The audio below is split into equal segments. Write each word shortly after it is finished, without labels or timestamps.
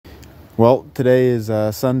Well, today is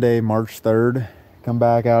Sunday, March 3rd. Come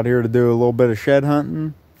back out here to do a little bit of shed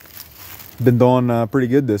hunting. Been doing pretty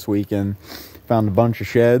good this weekend. Found a bunch of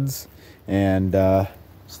sheds and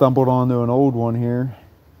stumbled onto an old one here.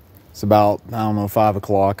 It's about, I don't know, 5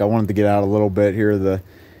 o'clock. I wanted to get out a little bit here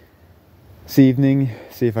this evening,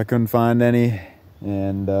 see if I couldn't find any,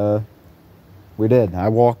 and we did. I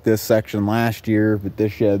walked this section last year, but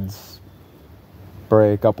this shed's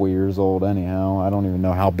probably a couple years old anyhow. I don't even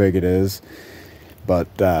know how big it is, but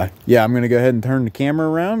yeah, I'm gonna go ahead and turn the camera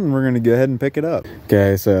around and we're gonna go ahead and pick it up.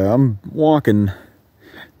 Okay, so I'm walking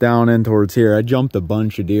down in towards here. I jumped a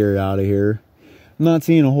bunch of deer out of here. I'm not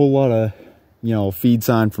seeing a whole lot of, you know, feed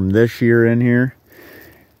sign from this year in here,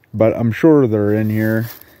 but I'm sure they're in here.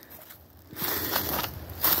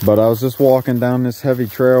 But I was just walking down this heavy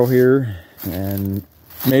trail here and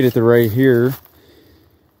made it to right here.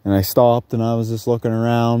 And I stopped and I was just looking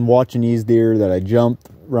around, watching these deer that I jumped,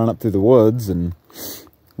 run up through the woods, and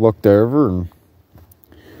looked over, and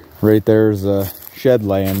right there's a shed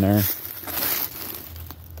laying there.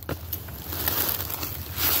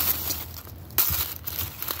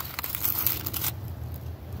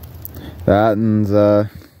 That and's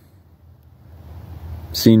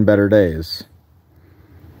seen better days.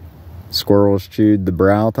 Squirrels chewed the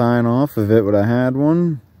brow tine off of it when I had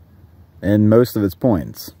one, and most of its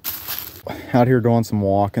points. Out here doing some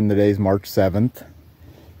walking. Today's March 7th.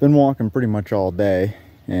 Been walking pretty much all day,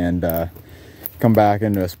 and come back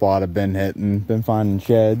into a spot I've been hitting. Been finding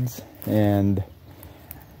sheds, and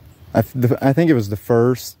I think it was the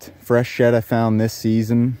first fresh shed I found this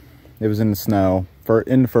season. It was in the snow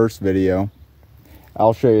in the first video.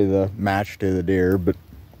 I'll show you the match to the deer, but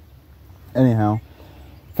anyhow,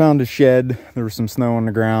 found a shed. There was some snow on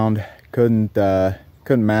the ground. Couldn't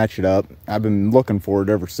match it up. I've been looking for it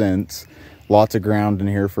ever since. Lots of ground in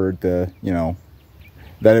here for it to, you know,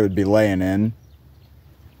 that it would be laying in.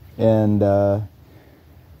 And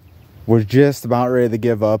was just about ready to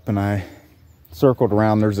give up, and I circled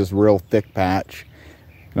around. There's this real thick patch,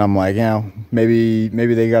 and I'm like, yeah, maybe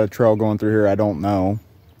they got a trail going through here, I don't know.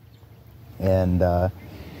 And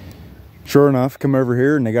sure enough, come over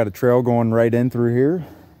here and they got a trail going right in through here.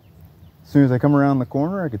 As soon as I come around the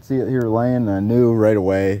corner, I could see it here laying, and I knew right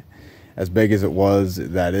away, as big as it was,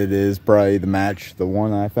 that it is probably the match, the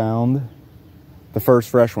one I found, the first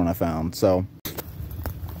fresh one I found. So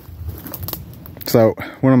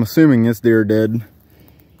what I'm assuming this deer did,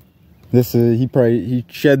 he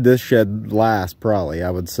shed this shed last, probably,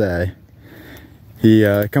 I would say. He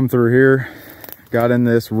come through here, got in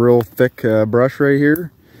this real thick brush right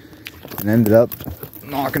here, and ended up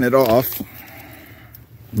knocking it off.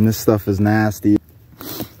 And this stuff is nasty.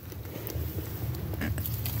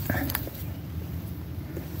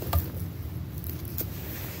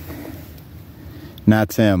 And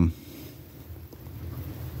that's him.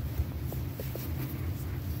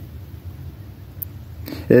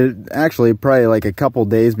 It actually, probably like a couple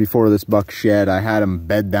days before this buck shed, I had him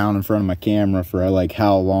bed down in front of my camera for like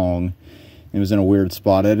how long. It was in a weird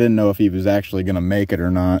spot. I didn't know if he was actually gonna make it or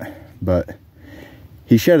not, but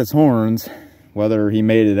he shed his horns. Whether he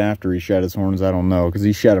made it after he shed his horns, I don't know, because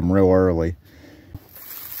he shed them real early.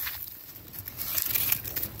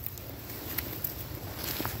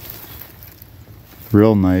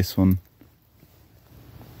 Real nice one.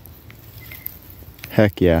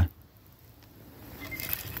 Heck yeah.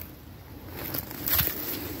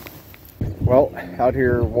 Well, out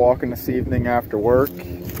here walking this evening after work.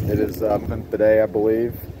 It is 7th today, I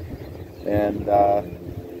believe. And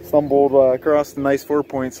stumbled across the nice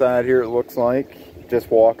 4-point side here, it looks like.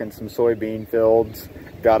 Just walking some soybean fields.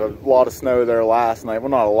 Got a lot of snow there last night. Well,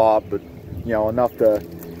 not a lot, but, you know, enough to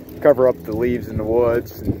cover up the leaves in the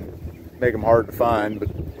woods and make them hard to find. But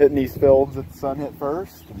hitting these fields that the sun hit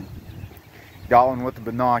first. Got one with the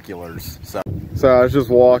binoculars. So I was just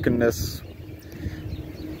walking this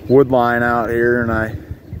wood line out here, and I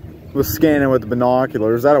was scanning with the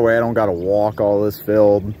binoculars. That way I don't got to walk all this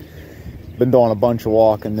field. Been doing a bunch of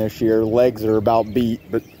walking this year. Legs are about beat,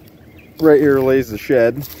 but right here lays the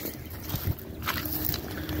shed.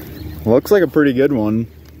 Looks like a pretty good one.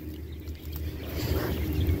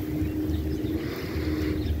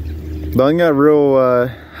 Doesn't got real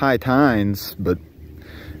high tines, but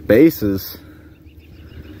base is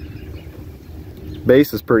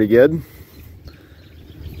pretty good.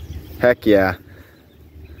 Heck yeah.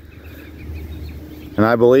 And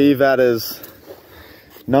I believe that is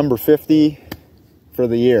number 50 for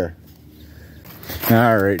the year.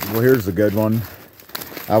 All right, well, here's a good one.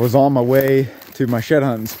 I was on my way to my shed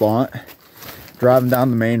hunting spot, driving down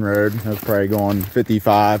the main road. I was probably going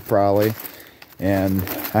 55 probably, and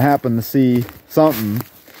I happened to see something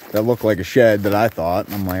that looked like a shed that I thought.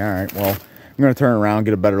 And I'm like, all right, well, I'm going to turn around,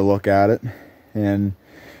 get a better look at it. And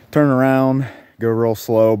turn around, go real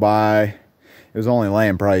slow by. It was only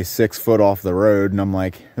laying probably 6 foot off the road. And I'm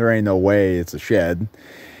like, there ain't no way it's a shed.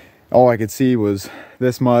 All I could see was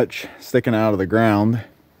this much sticking out of the ground.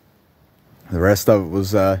 The rest of it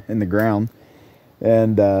was in the ground.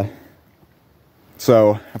 And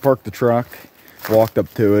so I parked the truck, walked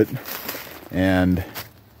up to it, and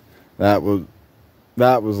that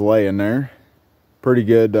was laying there. Pretty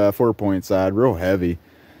good 4-point side, real heavy.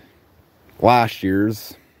 Last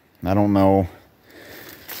year's, I don't know,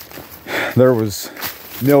 there was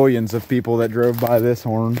millions of people that drove by this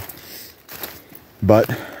horn, but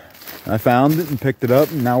I found it and picked it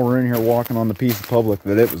up, and now we're in here walking on the piece of public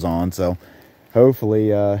that it was on. So hopefully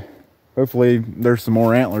there's some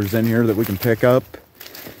more antlers in here that we can pick up.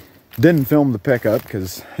 Didn't film the pickup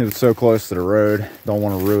because it was so close to the road. Don't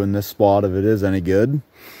want to ruin this spot if it is any good.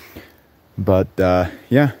 But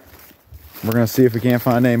yeah, we're gonna see if we can't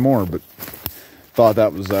find any more, but thought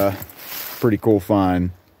that was a pretty cool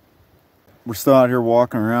find. We're still out here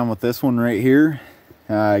walking around with this one right here.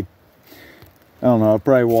 I don't know, I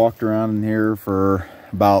probably walked around in here for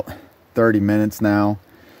about 30 minutes now.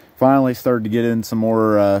 Finally started to get in some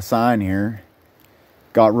more sign here.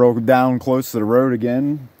 Got rolled down close to the road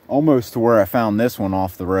again, almost to where I found this one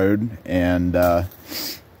off the road. And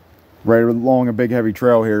right along a big heavy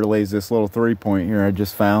trail here lays this little 3-point here I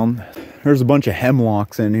just found. There's a bunch of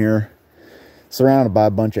hemlocks in here, surrounded by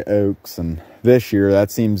a bunch of oaks. And this year, that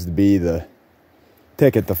seems to be the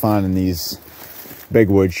ticket to finding these big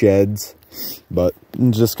wood sheds. But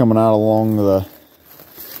I'm just coming out along the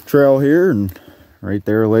trail here, and right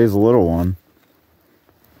there lays a little one.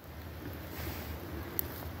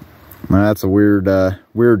 Now, that's a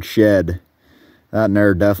weird shed. That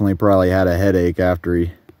nerd definitely probably had a headache after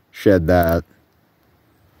he shed that.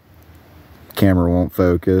 Camera won't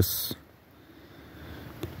focus.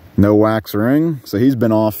 No wax ring, so he's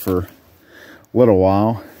been off for a little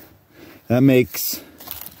while. That makes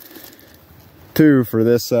 2 for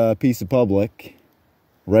this piece of public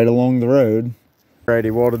right along the road.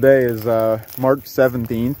 Alrighty, well, today is March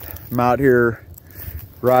 17th. I'm out here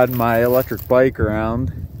riding my electric bike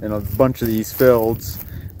around in a bunch of these fields.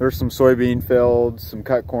 There's some soybean fields, some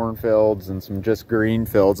cut corn fields, and some just green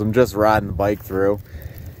fields. I'm just riding the bike through.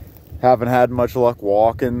 Haven't had much luck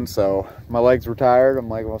walking, so my legs were tired. I'm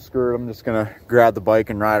like, well, screw it, I'm just gonna grab the bike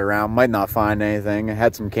and ride around. Might not find anything. I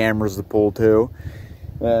had some cameras to pull too.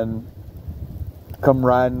 And come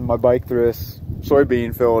riding my bike through this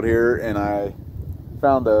soybean field here, and I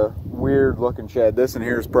found a weird looking shed. This in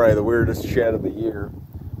here is probably the weirdest shed of the year,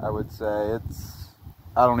 I would say.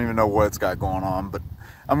 I don't even know what it's got going on, but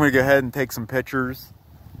I'm gonna go ahead and take some pictures,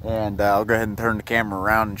 and I'll go ahead and turn the camera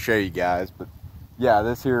around and show you guys. But yeah,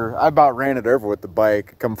 this here, I about ran it over with the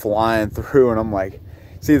bike, come flying through, and I'm like,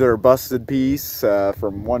 it's either a busted piece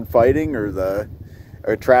from one fighting, or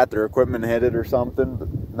a tractor equipment hit it or something. But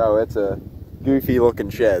no, it's a goofy looking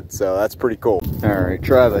shed, so that's pretty cool. All right,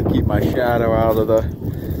 try to keep my shadow out of the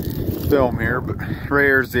film here, but right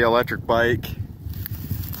here's the electric bike.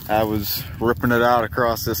 I was ripping it out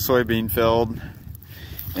across this soybean field,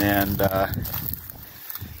 and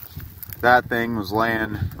that thing was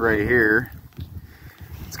laying right here.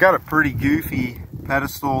 It's got a pretty goofy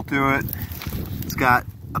pedestal to it. It's got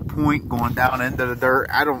a point going down into the dirt.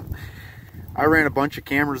 I ran a bunch of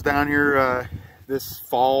cameras down here this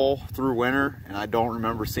fall through winter, and I don't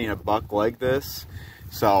remember seeing a buck like this.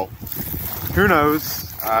 So who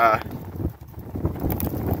knows?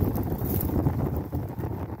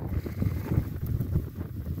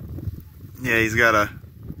 Yeah, he's got a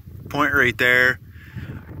point right there.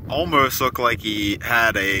 Almost looked like he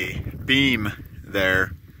had a beam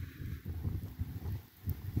there.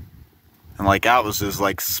 And like that was his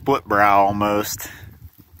like split brow almost.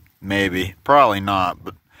 Maybe. Probably not,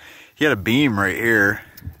 but he had a beam right here.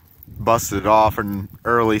 Busted it off in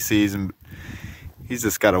early season. He's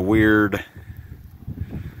just got a weird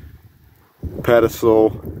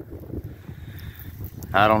pedestal.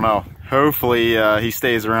 I don't know. Hopefully he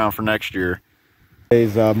stays around for next year.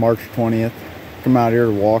 Today's March 20th. Come out here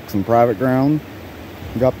to walk some private ground.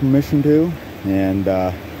 Got permission to, and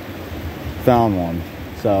found one.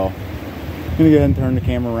 So I'm gonna go ahead and turn the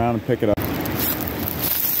camera around and pick it up.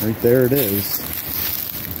 Right there it is.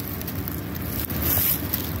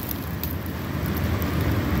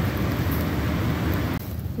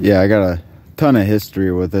 Yeah, I got a ton of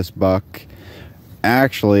history with this buck. I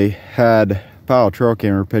actually had a pile of trail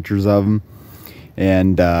camera pictures of him,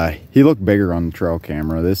 and he looked bigger on the trail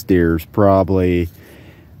camera. This deer's probably,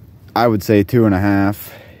 I would say,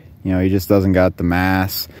 2.5. You know, he just doesn't got the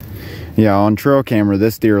mass. Yeah, on trail camera,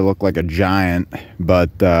 this deer looked like a giant, but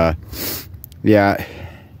yeah,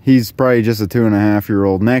 he's probably just a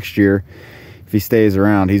 2.5-year-old. Next year, if he stays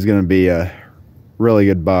around, he's going to be a really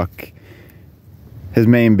good buck. His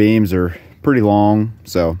main beams are pretty long,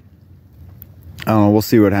 so I don't know, we'll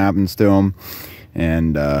see what happens to him.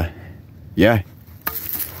 And yeah,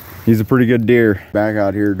 he's a pretty good deer. Back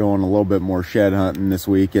out here doing a little bit more shed hunting this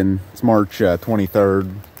weekend. It's March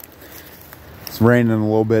 23rd. It's raining a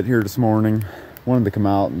little bit here this morning. Wanted to come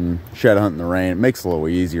out and shed hunt in the rain. It makes it a little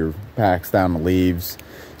easier. Packs down the leaves.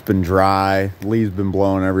 It's been dry. Leaves been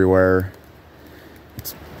blowing everywhere.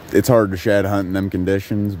 It's hard to shed hunt in them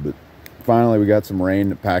conditions, but finally we got some rain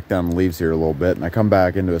that packed down the leaves here a little bit, and I come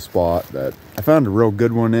back into a spot that I found a real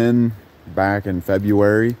good one in back in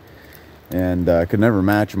February, and could never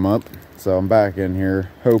match them up. So I'm back in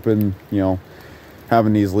here hoping, you know,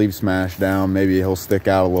 having these leaves smashed down, maybe he'll stick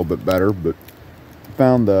out a little bit better. But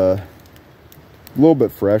found a little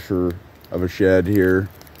bit fresher of a shed here,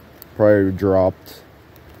 probably dropped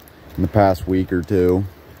in the past week or two.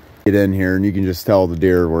 Get in here and you can just tell the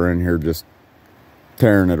deer were in here just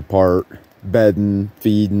tearing it apart, bedding,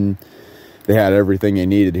 feeding. They had everything they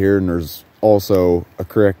needed here, and there's also a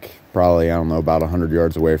creek probably, I don't know, about 100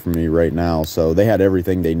 yards away from me right now, so they had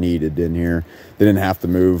everything they needed in here. They didn't have to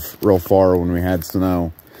move real far when we had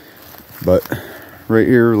snow. But right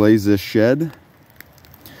here lays this shed,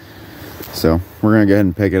 so we're gonna go ahead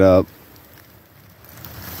and pick it up.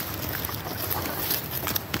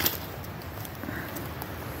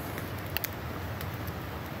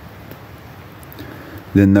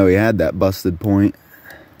 Didn't know he had that busted point.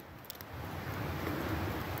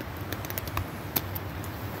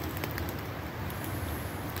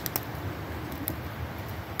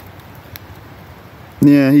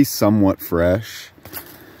 Yeah, he's somewhat fresh,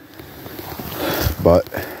 but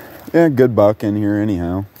yeah, good buck in here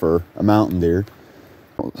anyhow for a mountain deer.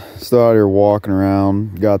 Still out here walking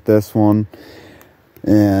around, got this one,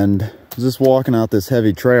 and just walking out this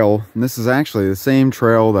heavy trail. And this is actually the same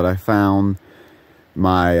trail that I found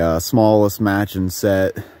my smallest matching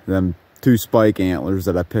set, them 2 spike antlers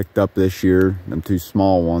that I picked up this year, them 2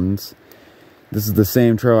 small ones. This is the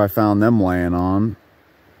same trail I found them laying on.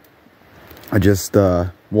 I just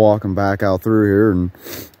walking back out through here and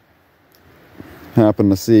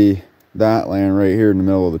happened to see that laying right here in the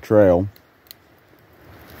middle of the trail.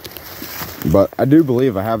 But I do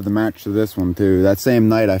believe I have the match to this one too. That same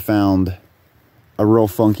night I found a real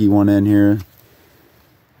funky one in here.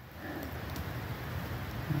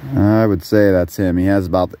 I would say that's him. He has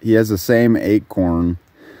the same acorn,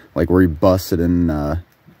 like where he busted in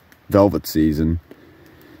velvet season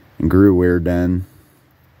and grew weird then.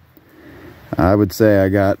 I would say I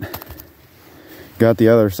got the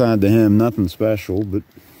other side to him. Nothing special, but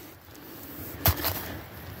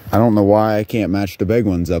I don't know why I can't match the big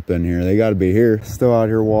ones up in here. They got to be here. Still out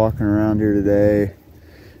here walking around here today,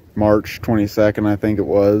 March 22nd, I think it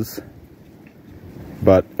was.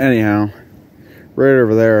 But anyhow, right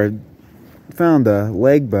over there, I found a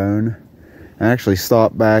leg bone. I actually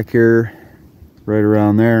stopped back here, right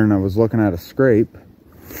around there, and I was looking at a scrape,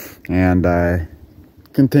 and I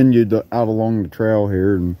continued out along the trail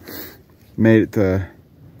here and made it to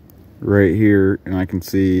right here, and I can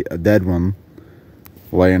see a dead one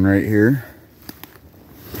laying right here.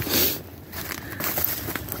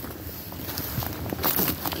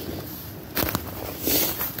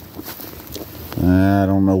 I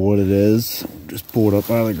don't know what it is. Just pull it up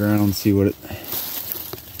out of the ground and see what it...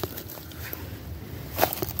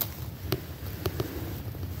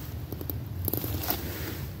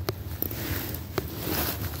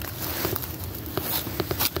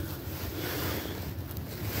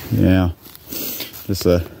 Yeah, just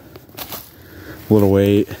a little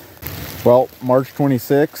wait. Well, March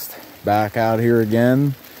 26th, back out here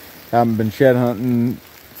again. Haven't been shed hunting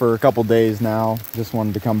for a couple days now. Just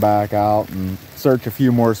wanted to come back out and search a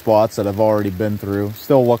few more spots that I've already been through.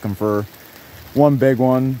 Still looking for one big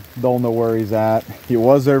one. Don't know where he's at. He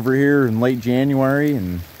was over here in late January,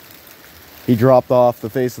 and he dropped off the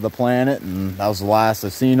face of the planet, and that was the last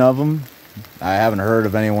I've seen of him. I haven't heard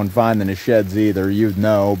of anyone finding his sheds either. You'd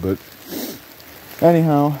know, but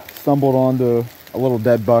anyhow, stumbled onto a little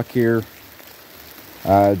dead buck here.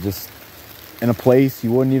 Just in a place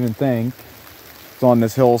you wouldn't even think. It's on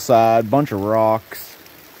this hillside, bunch of rocks.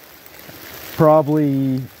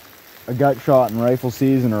 Probably a gut shot in rifle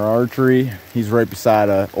season or archery. He's right beside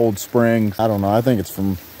a old spring. I don't know, I think it's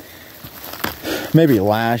from maybe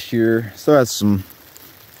last year. Still has some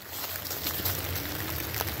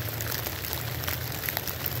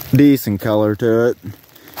decent color to it.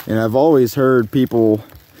 And I've always heard people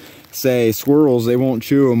say squirrels, they won't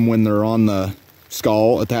chew them when they're on the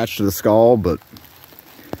skull, attached to the skull, but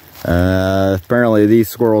apparently these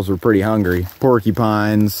squirrels were pretty hungry.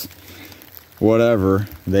 Porcupines, whatever,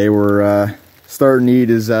 they were starting to eat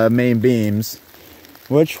his main beams,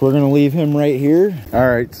 which we're gonna leave him right here. All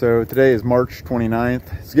right, so today is March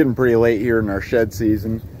 29th. It's getting pretty late here in our shed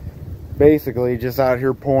season. Basically just out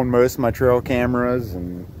here pulling most of my trail cameras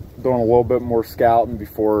and doing a little bit more scouting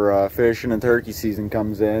before fishing and turkey season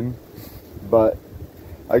comes in. But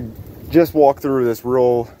I just walked through this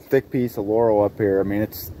real thick piece of laurel up here. I mean,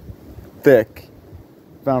 it's thick.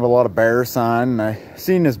 Found a lot of bear sign, and I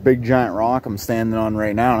seen this big giant rock I'm standing on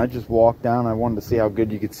right now, and I just walked down. I wanted to see how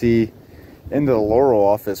good you could see into the laurel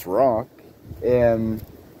off this rock, and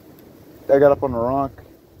I got up on the rock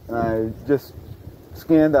and I just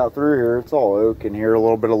scanned out through here. It's all oak in here, a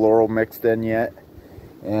little bit of laurel mixed in yet,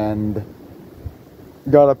 and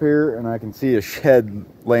got up here and I can see a shed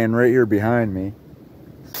laying right here behind me,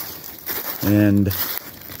 and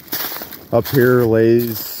up here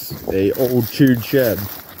lays a old chewed shed.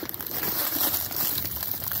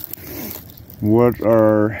 What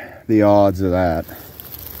are the odds of that?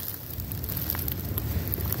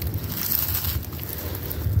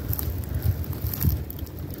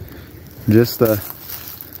 Just a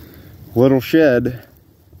little shed,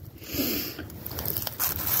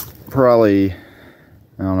 probably, I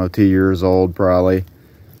don't know, 2 years old probably.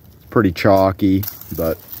 Pretty chalky,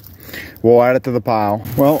 but we'll add it to the pile.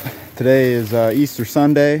 Well, today is Easter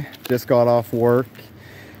Sunday. Just got off work.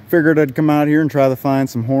 Figured I'd come out here and try to find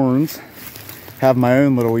some horns. Have my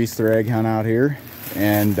own little Easter egg hunt out here.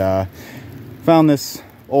 And found this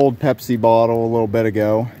old Pepsi bottle a little bit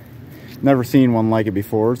ago. Never seen one like it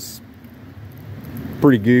before. It's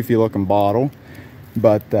pretty goofy looking bottle,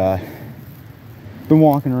 but been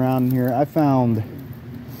walking around in here. I found,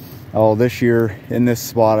 oh, this year in this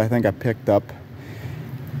spot, I think I picked up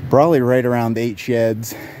probably right around 8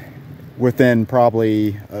 sheds within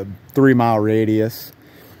probably a 3-mile radius,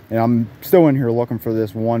 and I'm still in here looking for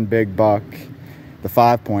this one big buck, the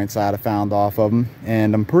 5-point side I found off of him,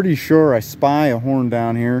 and I'm pretty sure I spy a horn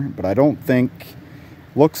down here, but I don't think,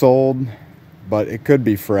 looks old, but it could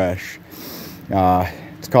be fresh.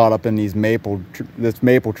 It's caught up in these this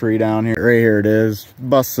maple tree down here. Right here it is,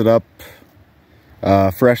 busted up,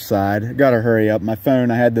 fresh side. Gotta hurry up. My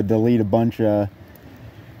phone, I had to delete a bunch of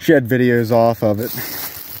shed videos off of it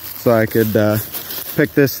so I could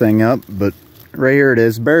pick this thing up. But right here it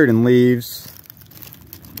is, buried in leaves.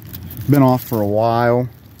 Been off for a while.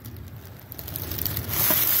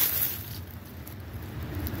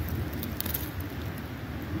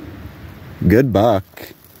 Good buck.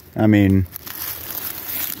 I mean,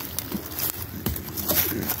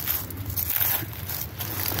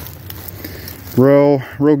 real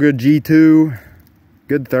good G2,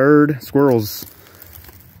 good third. Squirrel's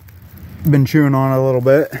been chewing on it a little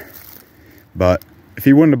bit, but if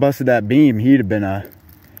he wouldn't have busted that beam, he'd have been a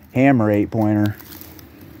hammer 8-pointer.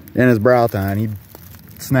 And his brow tine, he'd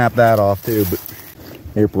snap that off too. But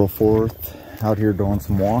April 4th, out here doing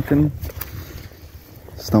some walking,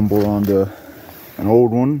 stumbled onto an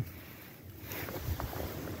old one.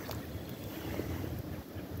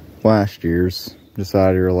 Last year's, just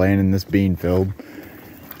out here laying in this bean field.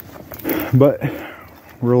 But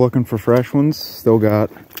we're looking for fresh ones. Still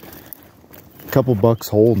got a couple bucks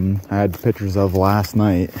holding I had pictures of last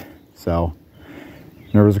night, so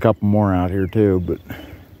there was a couple more out here too, but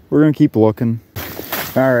we're gonna keep looking.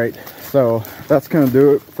 All right, so that's gonna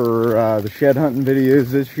do it for the shed hunting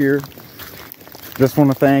videos this year. Just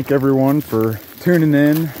want to thank everyone for tuning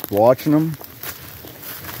in, watching them.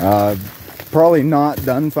 Probably not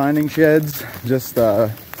done finding sheds, just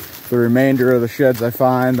the remainder of the sheds I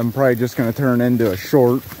find, I'm probably just going to turn into a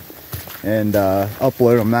short and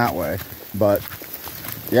upload them that way. But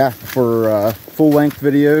yeah, for full-length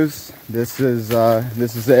videos, this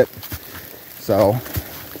is it. So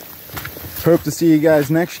hope to see you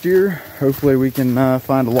guys next year. Hopefully we can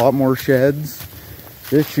find a lot more sheds.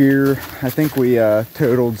 This year, I think we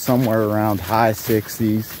totaled somewhere around high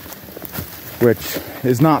 60s, which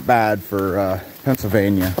is not bad for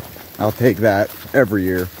Pennsylvania. I'll take that every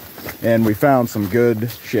year. And we found some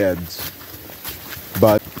good sheds.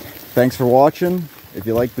 But thanks for watching. If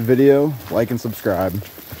you liked the video, like and subscribe.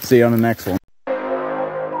 See you on the next one.